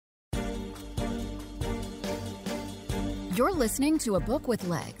You're listening to A Book with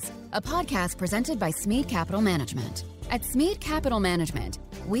Legs, a podcast presented by Smead Capital Management. At Smead Capital Management,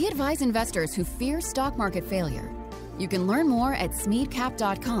 we advise investors who fear stock market failure. You can learn more at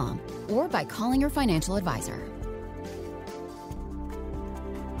smeadcap.com or by calling your financial advisor.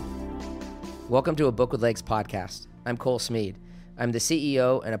 Welcome to A Book with Legs podcast. I'm Cole Smead. I'm the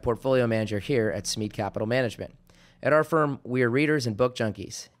CEO and a portfolio manager here at Smead Capital Management. At our firm, we are readers and book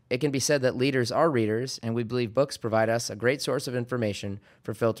junkies. It can be said that leaders are readers, and we believe books provide us a great source of information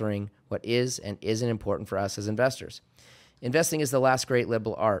for filtering what is and isn't important for us as investors. Investing is the last great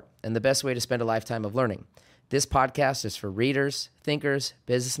liberal art and the best way to spend a lifetime of learning. This podcast is for readers, thinkers,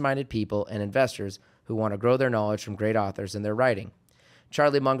 business-minded people, and investors who want to grow their knowledge from great authors in their writing.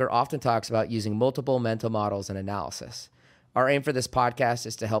 Charlie Munger often talks about using multiple mental models and analysis. Our aim for this podcast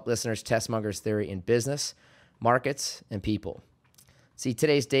is to help listeners test Munger's theory in business, markets, and people. See,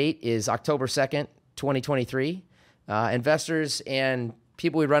 today's date is October 2nd, 2023. Investors and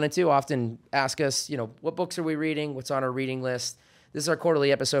people we run into often ask us, what books are we reading? What's on our reading list? This is our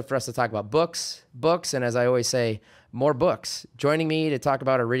quarterly episode for us to talk about books, and as I always say, more books. Joining me to talk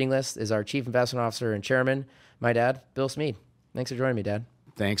about our reading list is our Chief Investment Officer and Chairman, my dad, Bill Smead. Thanks for joining me, Dad.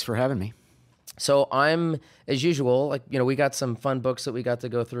 Thanks for having me. So I'm, as usual, we got some fun books that we got to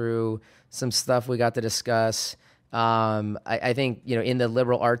go through, some stuff we got to discuss. I think, in the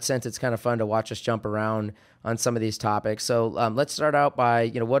liberal arts sense, it's kind of fun to watch us jump around on some of these topics. So let's start out by,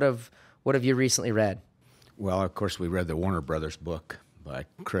 what have you recently read? Well, of course, we read the Warner Brothers book by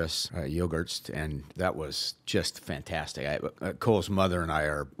Chris Yogertz, and that was just fantastic. Cole's mother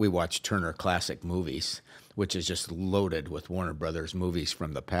and we watch Turner Classic Movies, which is just loaded with Warner Brothers movies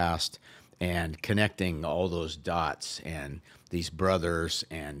from the past, and connecting all those dots and these brothers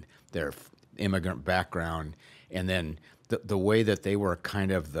and their immigrant background, and then the way that they were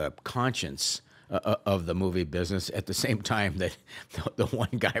kind of the conscience of the movie business at the same time that the one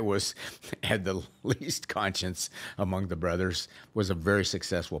guy had the least conscience among the brothers, was a very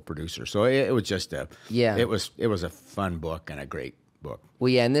successful producer. So it was just it was a fun book and a great book. Well,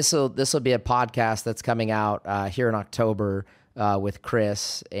 yeah, and this will be a podcast that's coming out here in October with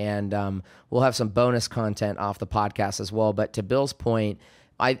Chris, and we'll have some bonus content off the podcast as well. But to Bill's point,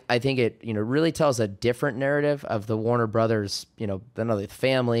 I think it really tells a different narrative of the Warner Brothers, not only the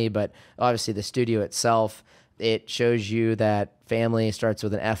family, but obviously the studio itself. It shows you that family starts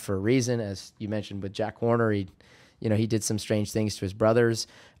with an F for a reason, as you mentioned with Jack Warner. He did some strange things to his brothers.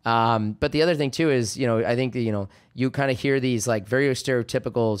 But the other thing too is, I think that, you kind of hear these very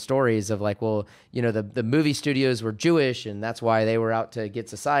stereotypical stories of the movie studios were Jewish and that's why they were out to get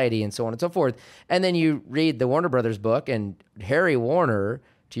society and so on and so forth. And then you read the Warner Brothers book, and Harry Warner,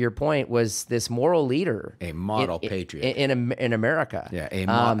 to your point, was this moral leader, a model patriot in America. Yeah,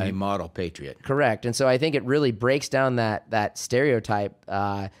 a model patriot. Correct. And so I think it really breaks down that stereotype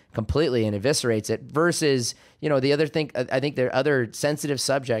completely and eviscerates it. Versus, the other thing, I think the other sensitive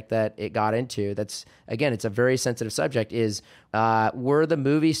subject that it got into, that's, again, it's a very sensitive subject, is were the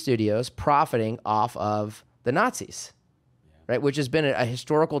movie studios profiting off of the Nazis? Right, which has been a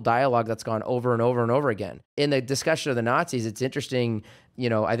historical dialogue that's gone over and over and over again. In the discussion of the Nazis, it's interesting,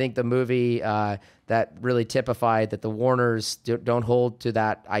 I think the movie that really typified that the Warners don't hold to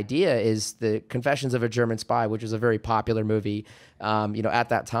that idea is the Confessions of a German Spy, which was a very popular movie, at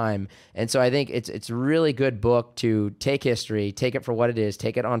that time. And so I think it's a really good book to take history, take it for what it is,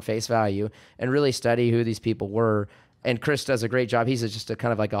 take it on face value, and really study who these people were. And Chris does a great job. He's just a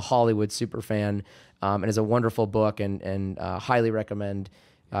kind of like a Hollywood super fan, and is a wonderful book, and highly recommend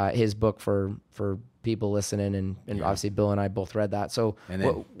his book for people listening. And obviously Bill and I both read that. So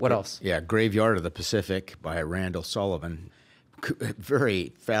what else? Yeah, Graveyard of the Pacific by Randall Sullivan.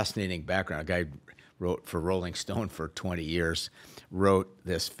 Very fascinating background. A guy wrote for Rolling Stone for 20 years, wrote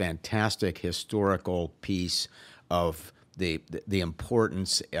this fantastic historical piece of the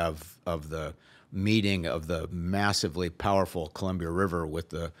importance of the meeting of the massively powerful Columbia River with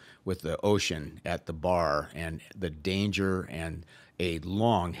the ocean at the bar, and the danger and a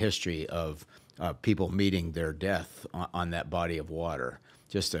long history of people meeting their death on that body of water.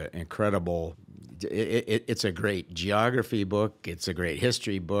 Just an incredible. It's a great geography book. It's a great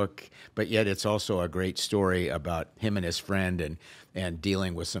history book, but yet it's also a great story about him and his friend and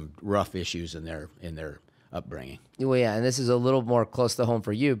dealing with some rough issues in their upbringing. Well, yeah, and this is a little more close to home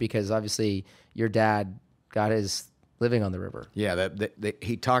for you because obviously your dad got his living on the river. Yeah,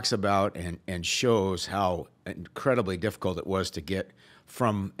 he talks about and shows how incredibly difficult it was to get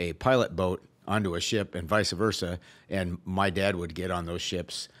from a pilot boat onto a ship and vice versa. And my dad would get on those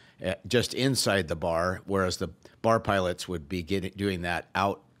ships just inside the bar, whereas the bar pilots would be doing that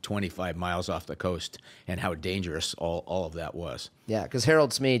out 25 miles off the coast, and how dangerous all of that was. Yeah, because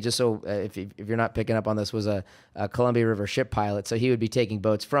Harold Smead, just so if you're not picking up on this, was a Columbia River ship pilot. So he would be taking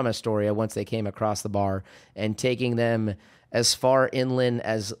boats from Astoria once they came across the bar and taking them as far inland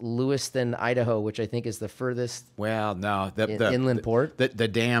as Lewiston, Idaho, which I think is the furthest inland port. The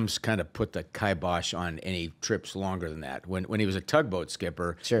dams kind of put the kibosh on any trips longer than that. When he was a tugboat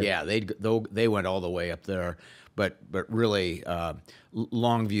skipper, sure. Yeah, they went all the way up there. But really,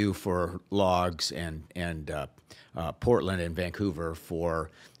 Longview for logs and Portland and Vancouver for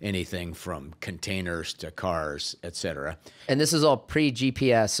anything from containers to cars, etc. And this is all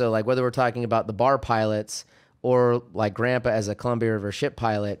pre-GPS. So like whether we're talking about the bar pilots or like Grandpa as a Columbia River ship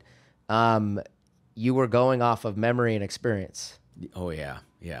pilot, you were going off of memory and experience. Oh yeah.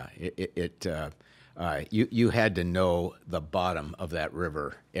 You had to know the bottom of that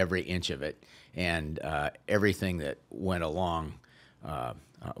river, every inch of it, and everything that went along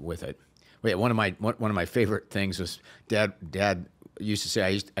with it. One of my favorite things was Dad used to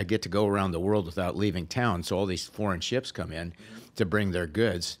say I get to go around the world without leaving town. So all these foreign ships come in to bring their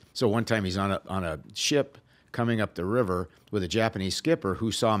goods. So one time he's on a ship coming up the river with a Japanese skipper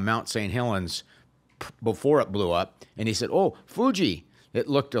who saw Mount St. Helens before it blew up, and he said, "Oh, Fuji." It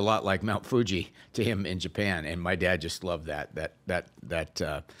looked a lot like Mount Fuji to him in Japan, and my dad just loved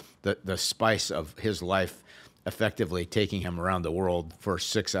the spice of his life, effectively taking him around the world for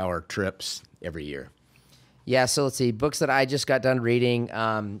 6-hour trips every year. Yeah, so let's see, books that I just got done reading.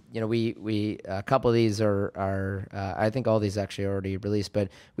 We a couple of these are I think all these actually are already released, but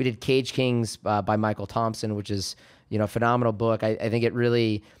we did Cage Kings by Michael Thompson, which is a phenomenal book. I think it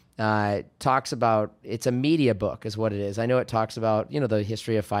really talks about, it's a media book is what it is. I know it talks about the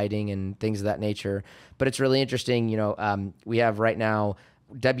history of fighting and things of that nature, but it's really interesting. We have right now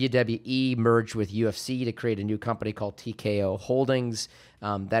WWE merged with UFC to create a new company called TKO Holdings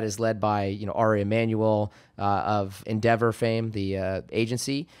that is led by Ari Emanuel of Endeavor fame, the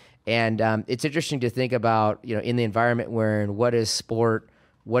agency. And it's interesting to think about in the environment we're in, what is sport,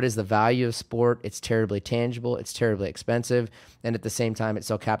 what is the value of sport? It's terribly tangible, it's terribly expensive, and at the same time it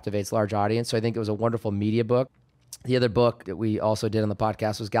still captivates large audience. So I think it was a wonderful media book. The other book that we also did on the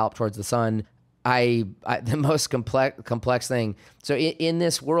podcast was Gallop Towards the Sun. The most complex thing. So in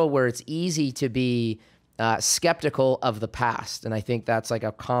this world where it's easy to be skeptical of the past, and I think that's like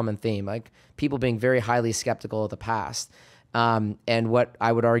a common theme, like people being very highly skeptical of the past. And what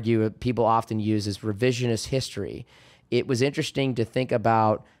I would argue people often use is revisionist history. It was interesting to think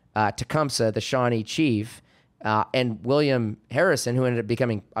about Tecumseh, the Shawnee chief, and William Harrison, who ended up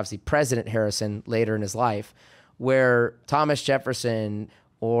becoming obviously President Harrison later in his life, where Thomas Jefferson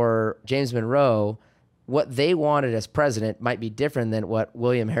or James Monroe, what they wanted as president might be different than what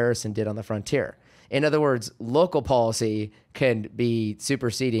William Harrison did on the frontier. In other words, local policy can be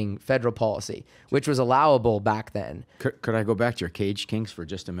superseding federal policy, which was allowable back then. Could I go back to your Cage Kings for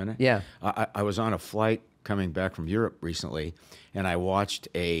just a minute? Yeah. I was on a flight coming back from Europe recently, and I watched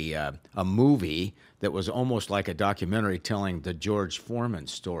a movie that was almost like a documentary telling the George Foreman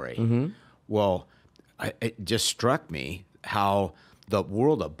story. Mm-hmm. Well, it just struck me how the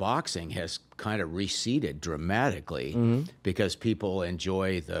world of boxing has kind of receded dramatically because people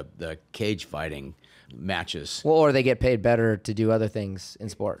enjoy the cage fighting matches. Well, or they get paid better to do other things in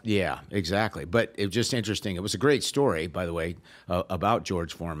sport. Yeah, exactly. But it was just interesting. It was a great story, by the way, about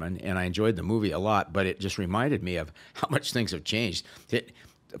George Foreman, and I enjoyed the movie a lot, but it just reminded me of how much things have changed.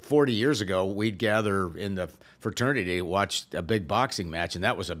 40 years ago, we'd gather in the fraternity to watch a big boxing match, and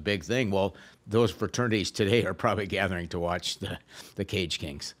that was a big thing. Well, those fraternities today are probably gathering to watch the Cage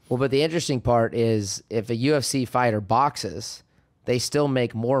Kings. Well, but the interesting part is if a UFC fighter boxes, they still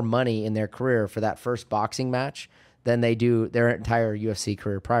make more money in their career for that first boxing match than they do their entire UFC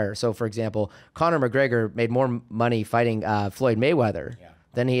career prior. So, for example, Conor McGregor made more money fighting Floyd Mayweather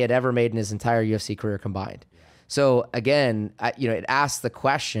than he had ever made in his entire UFC career combined. Yeah. So, again, it asks the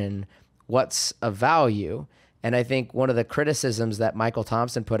question, what's of value? And I think one of the criticisms that Michael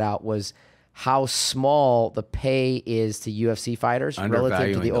Thompson put out was how small the pay is to UFC fighters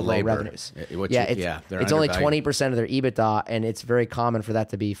relative to the overall revenues. It's only 20% of their EBITDA, and it's very common for that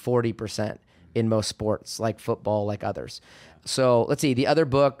to be 40% in most sports, like football, like others. So let's see. The other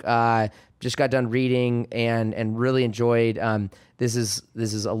book just got done reading and really enjoyed. This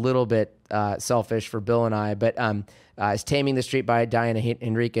is a little bit selfish for Bill and I, but it's Taming the Street by Diana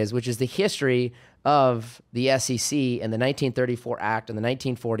Henriquez, which is the history of the SEC and the 1934 Act and the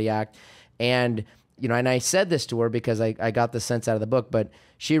 1940 Act. And, and I said this to her because I got the sense out of the book, but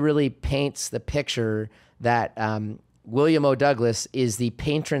she really paints the picture that William O. Douglas is the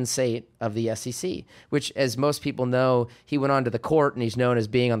patron saint of the SEC, which, as most people know, he went on to the court and he's known as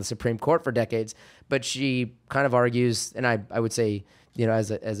being on the Supreme Court for decades. But she kind of argues, and I would say,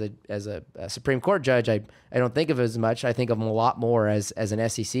 as a Supreme Court judge, I don't think of him as much. I think of him a lot more as an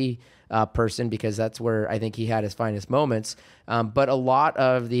SEC person, because that's where I think he had his finest moments. But a lot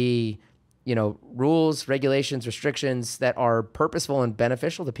of the rules, regulations, restrictions that are purposeful and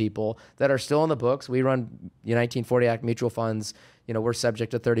beneficial to people that are still in the books. We run 1940 Act mutual funds. We're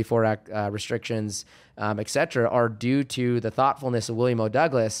subject to 34 Act restrictions, et cetera, are due to the thoughtfulness of William O.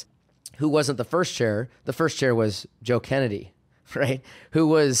 Douglas, who wasn't the first chair. The first chair was Joe Kennedy, right? Who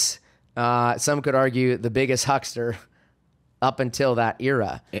was, some could argue, the biggest huckster up until that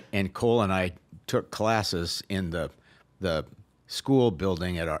era. And Cole and I took classes in the school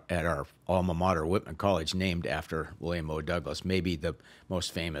building at our alma mater, Whitman College, named after William O. Douglas, maybe the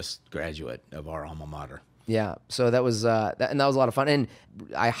most famous graduate of our alma mater. Yeah, so that was that was a lot of fun, and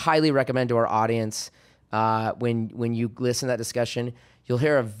I highly recommend to our audience, when you listen to that discussion, you'll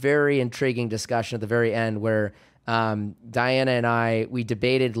hear a very intriguing discussion at the very end where Diana and we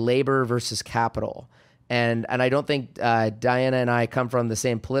debated labor versus capital, and I don't think Diana and I come from the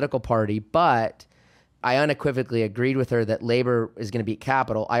same political party, but I unequivocally agreed with her that labor is going to beat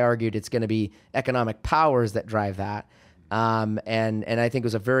capital. I argued it's going to be economic powers that drive that. And I think it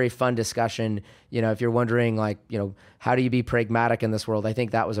was a very fun discussion. If you're wondering, how do you be pragmatic in this world? I think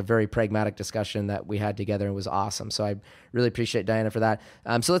that was a very pragmatic discussion that we had together, and it was awesome. So I really appreciate Diana for that.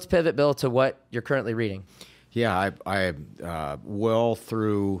 So let's pivot, Bill, to what you're currently reading. Yeah, I well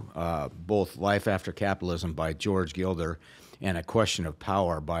through both Life After Capitalism by George Gilder and A Question of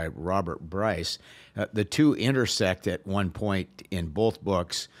Power by Robert Bryce. The two intersect at one point in both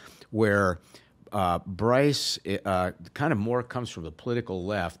books, where Bryce kind of more comes from the political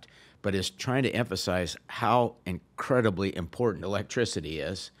left, but is trying to emphasize how incredibly important electricity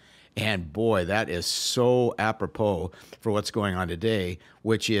is. And boy, that is so apropos for what's going on today,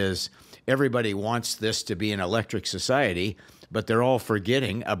 which is everybody wants this to be an electric society, but they're all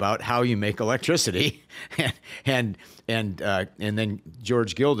forgetting about how you make electricity. and then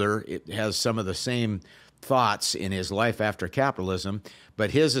George Gilder has some of the same thoughts in his Life After Capitalism,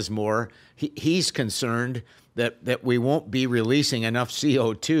 but his is more, he's concerned that we won't be releasing enough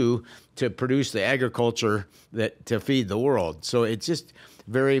CO2 to produce the agriculture to feed the world. So it's just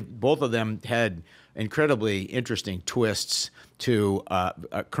both of them had incredibly interesting twists to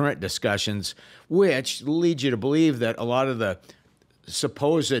current discussions, which leads you to believe that a lot of the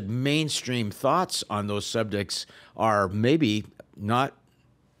supposed mainstream thoughts on those subjects are maybe not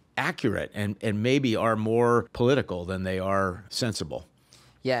accurate and maybe are more political than they are sensible.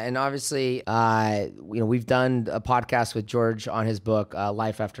 Yeah, and obviously, we've done a podcast with George on his book,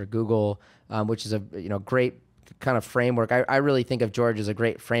 Life After Google, which is a great kind of framework. I really think of George as a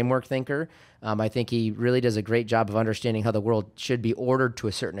great framework thinker. I think he really does a great job of understanding how the world should be ordered to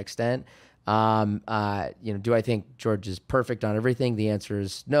a certain extent. Do I think George is perfect on everything? The answer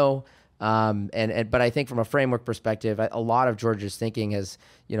is no. But I think from a framework perspective, a lot of George's thinking has,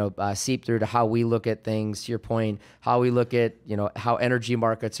 seeped through to how we look at things, to your point, how we look at, how energy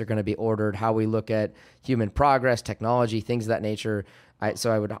markets are going to be ordered, how we look at human progress, technology, things of that nature.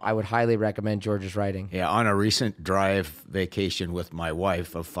 So I would highly recommend George's writing. Yeah, on a recent drive vacation with my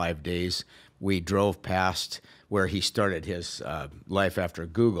wife of 5 days, we drove past where he started his Life After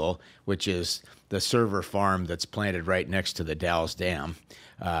Google, which is the server farm that's planted right next to the Dalles Dam.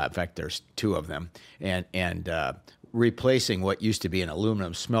 In fact, there's two of them, and replacing what used to be an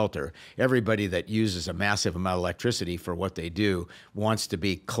aluminum smelter. Everybody that uses a massive amount of electricity for what they do wants to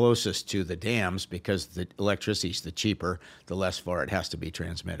be closest to the dams because the electricity is the cheaper, the less far it has to be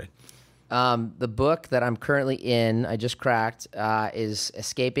transmitted. The book that I'm currently in, I just cracked, is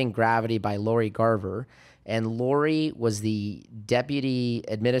Escaping Gravity by Lori Garver. And Lori was the deputy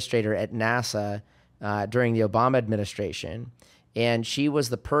administrator at NASA during the Obama administration. And she was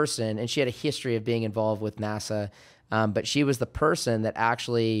the person, and she had a history of being involved with NASA, but she was the person that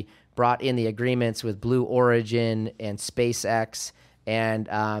actually brought in the agreements with Blue Origin and SpaceX and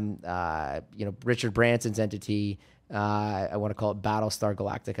Richard Branson's entity. I want to call it Battlestar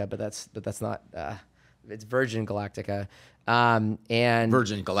Galactica, but that's not. It's Virgin Galactica. And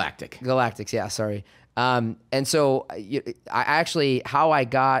Virgin Galactic. Galactics, yeah, sorry. And so I actually, how I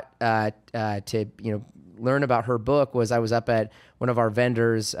got to learn about her book was I was up at one of our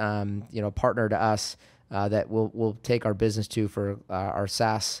vendors, partner to us, that we'll take our business to for our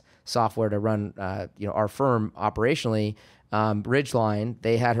SaaS software to run, our firm operationally, Ridgeline.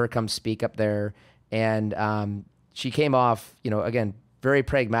 They had her come speak up there, and she came off, again, very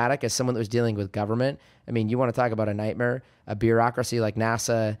pragmatic as someone that was dealing with government. I mean, you want to talk about a nightmare, a bureaucracy like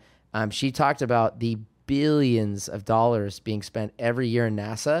NASA. She talked about the billions of dollars being spent every year in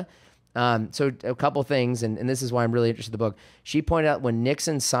NASA. So a couple things, and this is why I'm really interested in the book. She pointed out when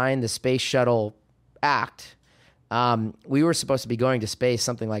Nixon signed the Space Shuttle Act, we were supposed to be going to space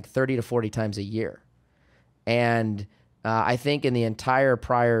something like 30 to 40 times a year. And I think in the entire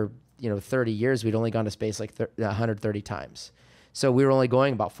prior 30 years, we'd only gone to space like 130 times. So we were only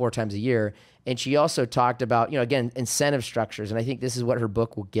going about 4 times a year. And she also talked about, again, incentive structures. And I think this is what her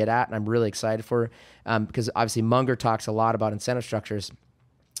book will get at. And I'm really excited for her because obviously Munger talks a lot about incentive structures.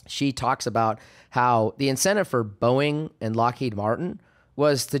 She talks about how the incentive for Boeing and Lockheed Martin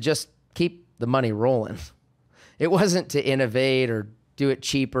was to just keep the money rolling. It wasn't to innovate or do it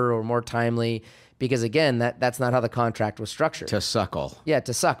cheaper or more timely because, again, that's not how the contract was structured. To suckle. Yeah,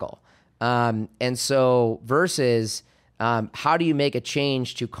 to suckle. And so versus how do you make a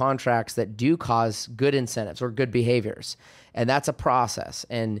change to contracts that do cause good incentives or good behaviors? And that's a process.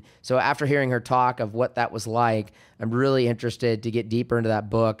 And so after hearing her talk of what that was like, I'm really interested to get deeper into that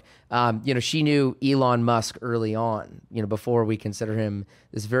book. She knew Elon Musk early on, before we consider him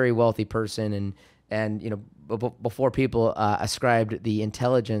this very wealthy person and before people ascribed the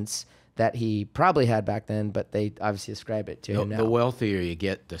intelligence that he probably had back then, but they obviously ascribe it to him now. The wealthier you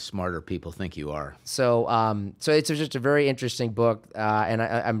get, the smarter people think you are. So it's just a very interesting book, and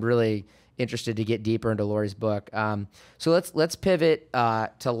I'm really interested to get deeper into Lori's book. So let's pivot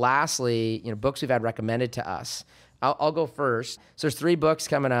to lastly, books we've had recommended to us. I'll go first. So there's 3 books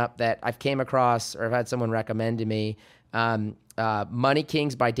coming up that I've came across or I've had someone recommend to me. Money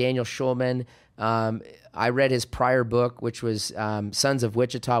Kings by Daniel Schulman. I read his prior book, which was Sons of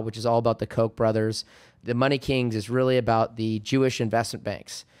Wichita, which is all about the Koch brothers. The Money Kings is really about the Jewish investment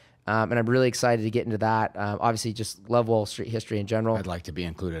banks. And I'm really excited to get into that. Obviously, just love Wall Street history in general. I'd like to be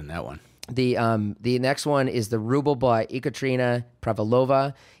included in that one. The next one is The Ruble by Ekaterina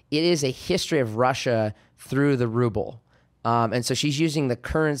Pravilova. It is a history of Russia through the ruble. And so she's using the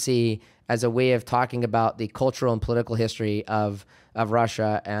currency as a way of talking about the cultural and political history of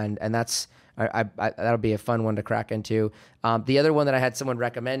Russia. And that's that'll be a fun one to crack into. The other one that I had someone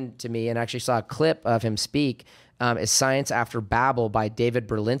recommend to me and actually saw a clip of him speak is Science After Babel by David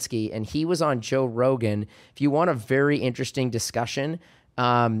Berlinski. And he was on Joe Rogan. If you want a very interesting discussion,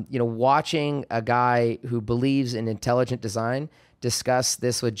 watching a guy who believes in intelligent design discuss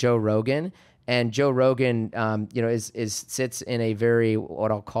this with Joe Rogan. And Joe Rogan, sits in a very,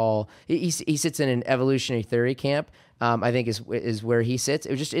 what I'll call, he sits in an evolutionary theory camp, I think is where he sits.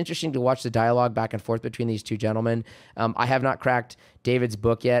 It was just interesting to watch the dialogue back and forth between these two gentlemen. I have not cracked David's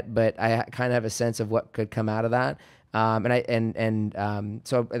book yet, but I kind of have a sense of what could come out of that.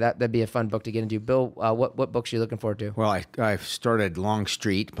 So that'd be a fun book to get into. Bill, what books are you looking forward to? Well, I've started Long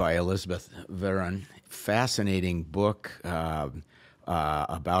Street by Elizabeth Veron. Fascinating book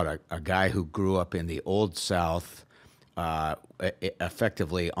about a guy who grew up in the Old South,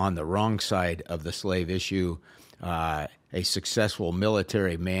 effectively on the wrong side of the slave issue. A successful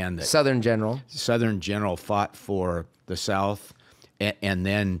military man. Southern general fought for the South, and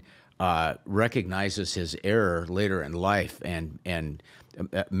then recognizes his error later in life and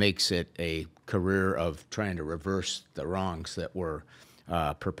makes it a career of trying to reverse the wrongs that were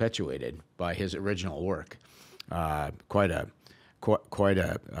perpetuated by his original work. Quite a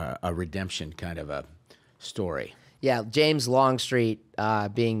redemption kind of a story. Yeah, James Longstreet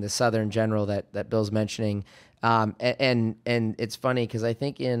being the Southern general that Bill's mentioning, and it's funny because I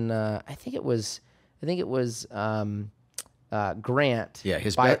think it was Grant. Yeah,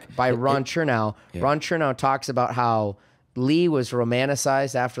 by Ron Chernow. Yeah. Ron Chernow talks about how Lee was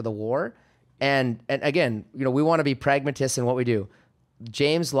romanticized after the war, and again, we want to be pragmatists in what we do.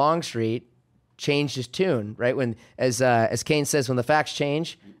 James Longstreet changed his tune, right? When, as Keynes says, when the facts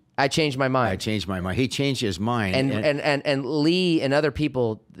change, I changed my mind. He changed his mind. And Lee and other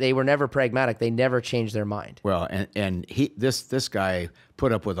people, they were never pragmatic. They never changed their mind. Well, this guy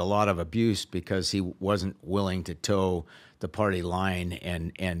put up with a lot of abuse because he wasn't willing to toe the party line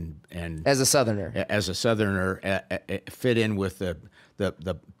and as a Southerner, fit in with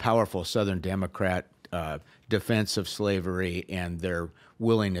the powerful Southern Democrat defense of slavery and their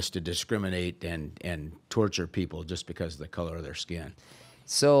willingness to discriminate and torture people just because of the color of their skin.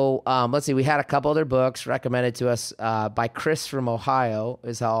 So let's see. We had a couple other books recommended to us by Chris from Ohio,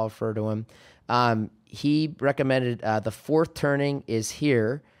 is how I'll refer to him. He recommended The Fourth Turning Is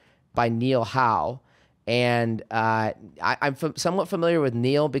Here by Neil Howe. And I'm somewhat familiar with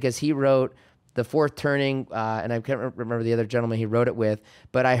Neil because he wrote The Fourth Turning, and I can't remember the other gentleman he wrote it with,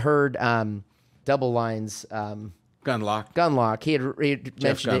 but I heard Double Lines Gunlock. He had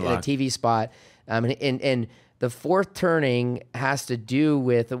mentioned it in a TV spot. And the fourth turning has to do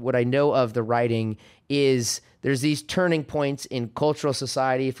with what I know of the writing is there's these turning points in cultural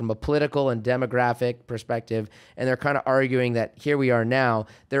society from a political and demographic perspective, and they're kind of arguing that here we are now.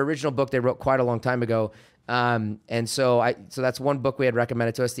 Their original book they wrote quite a long time ago, and so that's one book we had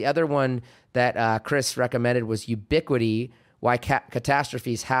recommended to us. The other one that Chris recommended was Ubiquity: Why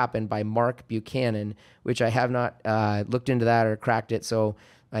Catastrophes Happen by Mark Buchanan, which I have not looked into that or cracked it, so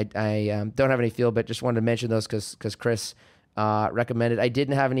I don't have any feel, but just wanted to mention those because Chris recommended. I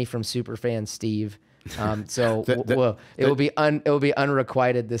didn't have any from superfan Steve. So it will be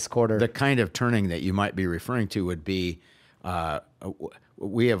unrequited this quarter. The kind of turning that you might be referring to would be,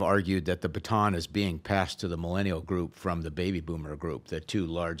 we have argued that the baton is being passed to the millennial group from the baby boomer group, the two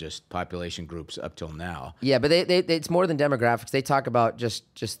largest population groups up till now. Yeah, but it's more than demographics. They talk about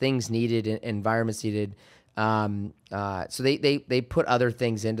just things needed, environments needed. So they put other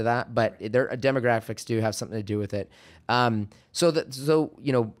things into that, but their demographics do have something to do with it. I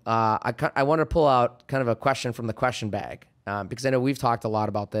want to pull out kind of a question from the question bag, because I know we've talked a lot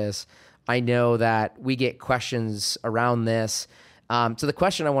about this. I know that we get questions around this. So the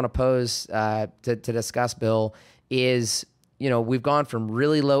question I want to pose to discuss, Bill, is, we've gone from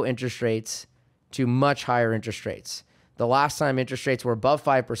really low interest rates to much higher interest rates. The last time interest rates were above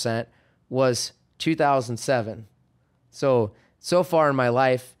 5% was 2007. So far in my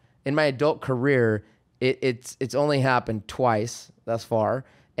life, in my adult career, it's only happened twice thus far,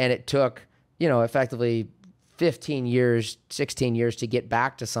 and it took, effectively 15 years, 16 years to get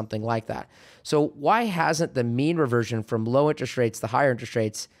back to something like that. So why hasn't the mean reversion from low interest rates to higher interest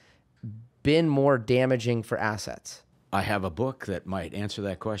rates been more damaging for assets? I have a book that might answer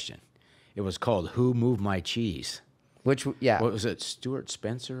that question. It was called Who Moved My Cheese? What was it, Stuart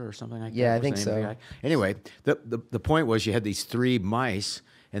Spencer or something like that? Yeah, I think so. Anyway, the point was you had these three mice,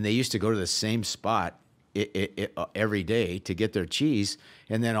 and they used to go to the same spot every day to get their cheese,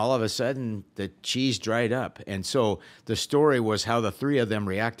 and then all of a sudden the cheese dried up. And so the story was how the three of them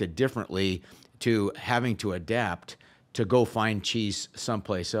reacted differently to having to adapt to go find cheese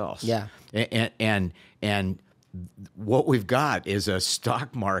someplace else. Yeah. And what we've got is a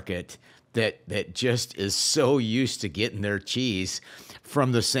stock market that just is so used to getting their cheese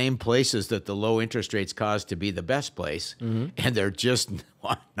from the same places that the low interest rates caused to be the best place, and they're just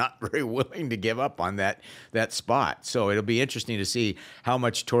not very willing to give up on that spot. So it'll be interesting to see how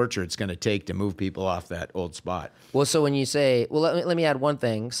much torture it's going to take to move people off that old spot. Well, so when you say, let me add one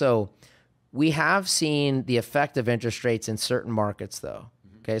thing. So we have seen the effect of interest rates in certain markets, though.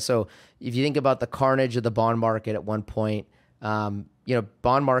 Okay, so if you think about the carnage of the bond market at one point,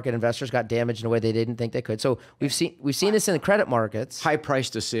 bond market investors got damaged in a way they didn't think they could. So we've seen this in the credit markets. High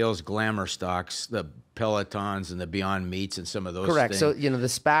price to sales glamour stocks, the Pelotons and the Beyond Meats and some of those Correct. things. So, the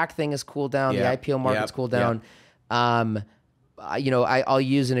SPAC thing has cooled down. The IPO market's cooled down. I'll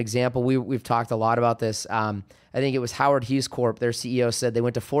use an example. We've talked a lot about this. I think it was Howard Hughes Corp. Their CEO said they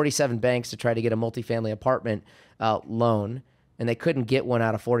went to 47 banks to try to get a multifamily apartment loan, and they couldn't get one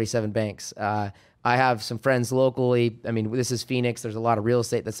out of 47 banks. I have some friends locally. I mean, this is Phoenix. There's a lot of real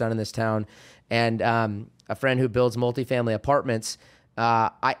estate that's done in this town. And a friend who builds multifamily apartments,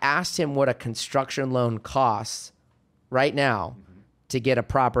 I asked him what a construction loan costs right now to get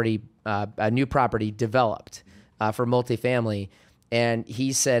a new property developed for multifamily. And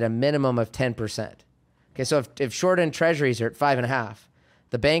he said a minimum of 10%. Okay, so if short-end treasuries are at 5.5%,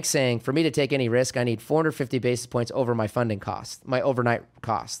 the bank's saying, for me to take any risk, I need 450 basis points over my funding cost, my overnight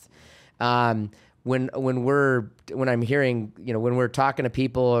cost. When I'm hearing, when we're talking to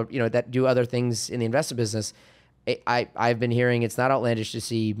people, that do other things in the investment business, I've been hearing it's not outlandish to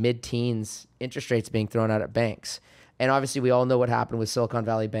see mid-teens interest rates being thrown out at banks. And obviously we all know what happened with Silicon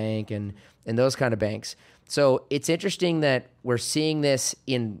Valley Bank and those kind of banks. So it's interesting that we're seeing this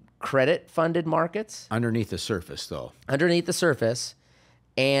in credit-funded markets. Underneath the surface, though. Underneath the surface.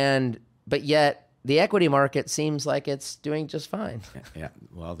 But yet the equity market seems like it's doing just fine. Yeah.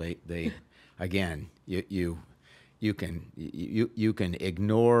 Well, they again, you can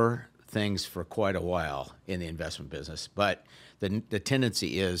ignore things for quite a while in the investment business, but the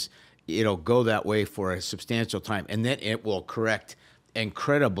tendency is it'll go that way for a substantial time, and then it will correct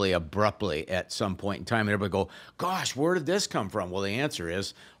incredibly abruptly at some point in time, and everybody go, gosh, where did this come from? Well, the answer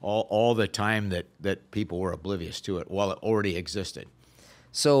is all the time that people were oblivious to it while it already existed.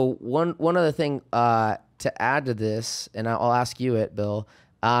 So one other thing to add to this, and I'll ask you it, Bill.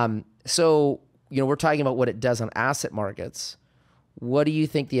 So we're talking about what it does on asset markets. What do you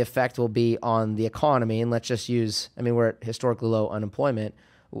think the effect will be on the economy? And let's just use, we're at historically low unemployment.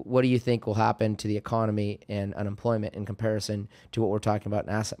 what do you think will happen to the economy and unemployment in comparison to what we're talking about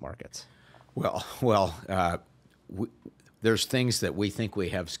in asset markets? There's things that we think we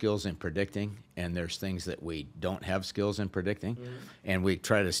have skills in predicting, and there's things that we don't have skills in predicting, and we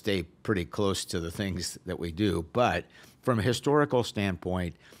try to stay pretty close to the things that we do. But from a historical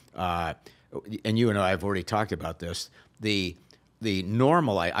standpoint, and you and I have already talked about this, this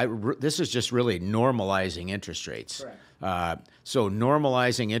is just really normalizing interest rates. So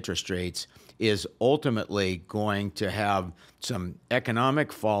normalizing interest rates is ultimately going to have some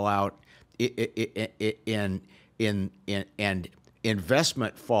economic fallout and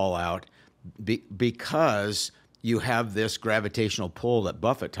investment fallout because you have this gravitational pull that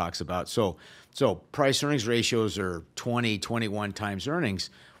Buffett talks about. So price earnings ratios are 20, 21 times earnings.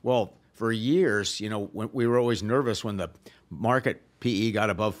 Well, for years, we were always nervous when the market PE got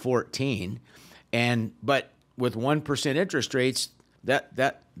above 14, but with 1% interest rates,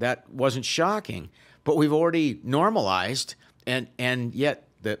 that wasn't shocking. But we've already normalized, and yet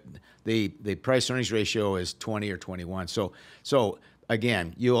the price earnings ratio is 20 or 21. So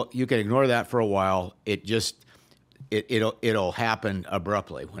again, you can ignore that for a while. It'll happen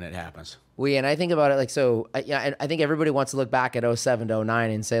abruptly when it happens. And I think about it I think everybody wants to look back at 07 to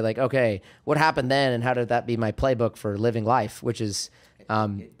 09 and say okay, what happened then, and how did that be my playbook for living life? Which is, by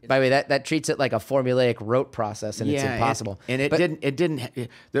the way, that treats it like a formulaic rote process, and it's impossible. It didn't.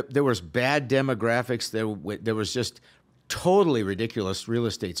 There was bad demographics. There was just totally ridiculous real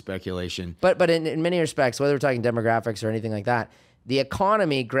estate speculation. But in many respects, whether we're talking demographics or anything like that, the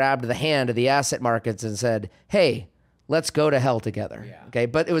economy grabbed the hand of the asset markets and said, hey, let's go to hell together. Okay,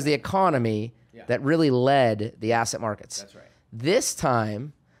 but it was the economy that really led the asset markets. That's right. This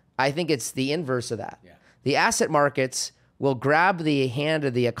time, I think it's the inverse of that. The asset markets will grab the hand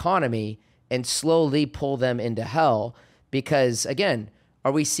of the economy and slowly pull them into hell because, again,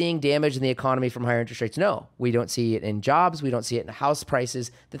 are we seeing damage in the economy from higher interest rates? No, we don't see it in jobs. We don't see it in house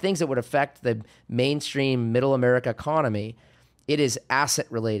prices, the things that would affect the mainstream middle America economy. It is asset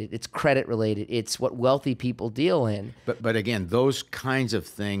related. It's credit related. It's what wealthy people deal in. But again, those kinds of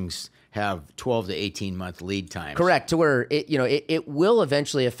things have 12 to 18 month lead times. Correct. To where it will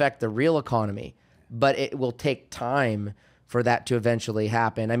eventually affect the real economy, but it will take time for that to eventually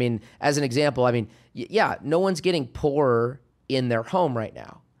happen. I mean, as an example, no one's getting poorer in their home right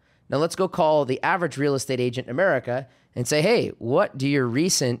now. Now let's go call the average real estate agent in America and say, hey, what do your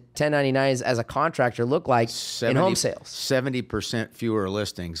recent 1099s as a contractor look like in home sales? 70% fewer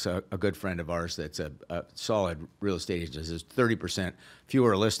listings. A good friend of ours that's a solid real estate agent says 30%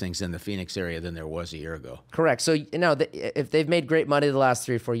 fewer listings in the Phoenix area than there was a year ago. Correct. So if they've made great money the last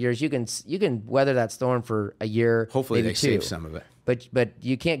 3 or 4 years, you can weather that storm for a year. Hopefully maybe they 2. save some of it. But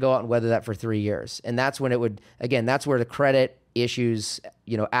you can't go out and weather that for 3 years. And that's when that's where the credit issues,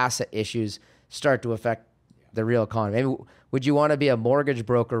 asset issues start to affect the real economy. I mean, would you want to be a mortgage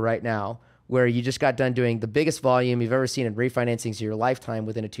broker right now where you just got done doing the biggest volume you've ever seen in refinancings of your lifetime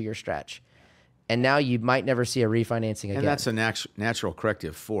within a 2-year stretch? And now you might never see a refinancing again. And that's a natural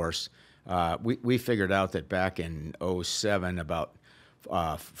corrective force. We figured out that back in 07, about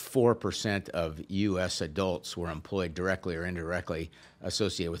 4% of U.S. adults were employed directly or indirectly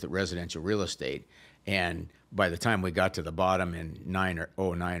associated with residential real estate. And by the time we got to the bottom in 09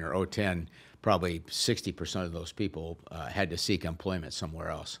 or 010, probably 60% of those people had to seek employment somewhere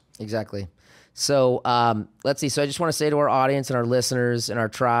else. Exactly. So let's see. So I just want to say to our audience and our listeners and our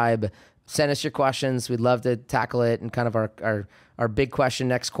tribe, send us your questions. We'd love to tackle it and kind of our big question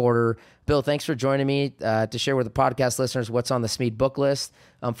next quarter. Bill, thanks for joining me to share with the podcast listeners what's on the Smead book list.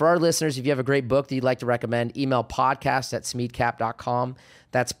 For our listeners, if you have a great book that you'd like to recommend, email podcast@smeadcap.com.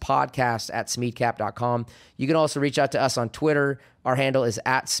 That's podcast@smeadcap.com. You can also reach out to us on Twitter. Our handle is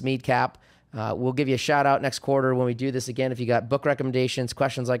 @SmeadCap. We'll give you a shout out next quarter when we do this again. If you got book recommendations,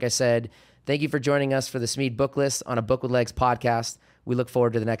 questions, like I said, thank you for joining us for the Smead book list on a Book with Legs podcast. We look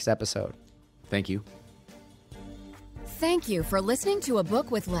forward to the next episode. Thank you. Thank you for listening to A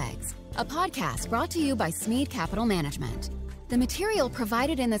Book with Legs, a podcast brought to you by Smead Capital Management. The material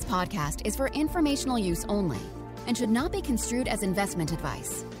provided in this podcast is for informational use only and should not be construed as investment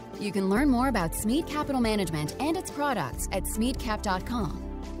advice. You can learn more about Smead Capital Management and its products at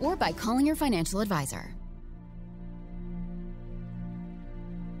smeadcap.com or by calling your financial advisor.